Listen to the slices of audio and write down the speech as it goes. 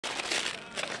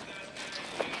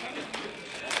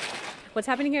What's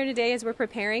happening here today is we're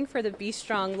preparing for the Be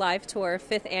Strong Live Tour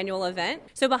 5th annual event.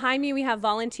 So behind me we have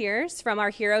volunteers from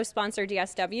our hero sponsor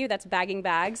DSW that's bagging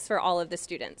bags for all of the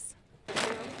students.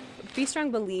 Be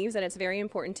Strong believes that it's very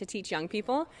important to teach young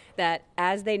people that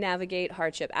as they navigate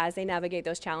hardship, as they navigate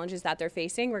those challenges that they're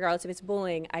facing, regardless if it's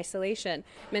bullying, isolation,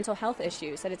 mental health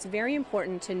issues, that it's very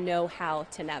important to know how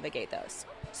to navigate those.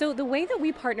 So the way that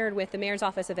we partnered with the Mayor's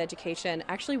Office of Education,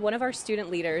 actually one of our student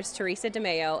leaders, Teresa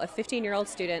DeMayo, a 15-year-old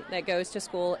student that goes to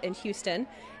school in Houston,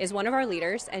 is one of our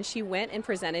leaders, and she went and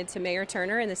presented to Mayor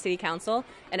Turner and the City Council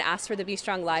and asked for the Be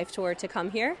Strong Live Tour to come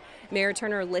here. Mayor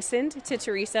Turner listened to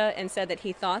Teresa and said that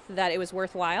he thought that it was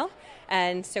worthwhile,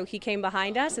 and so he came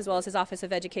behind us, as well as his Office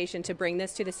of Education, to bring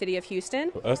this to the City of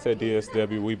Houston. Us at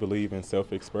DSW, we believe in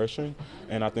self-expression,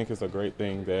 and I think it's a great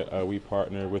thing that we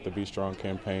partner with the Be Strong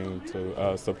campaign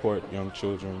to support young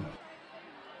children.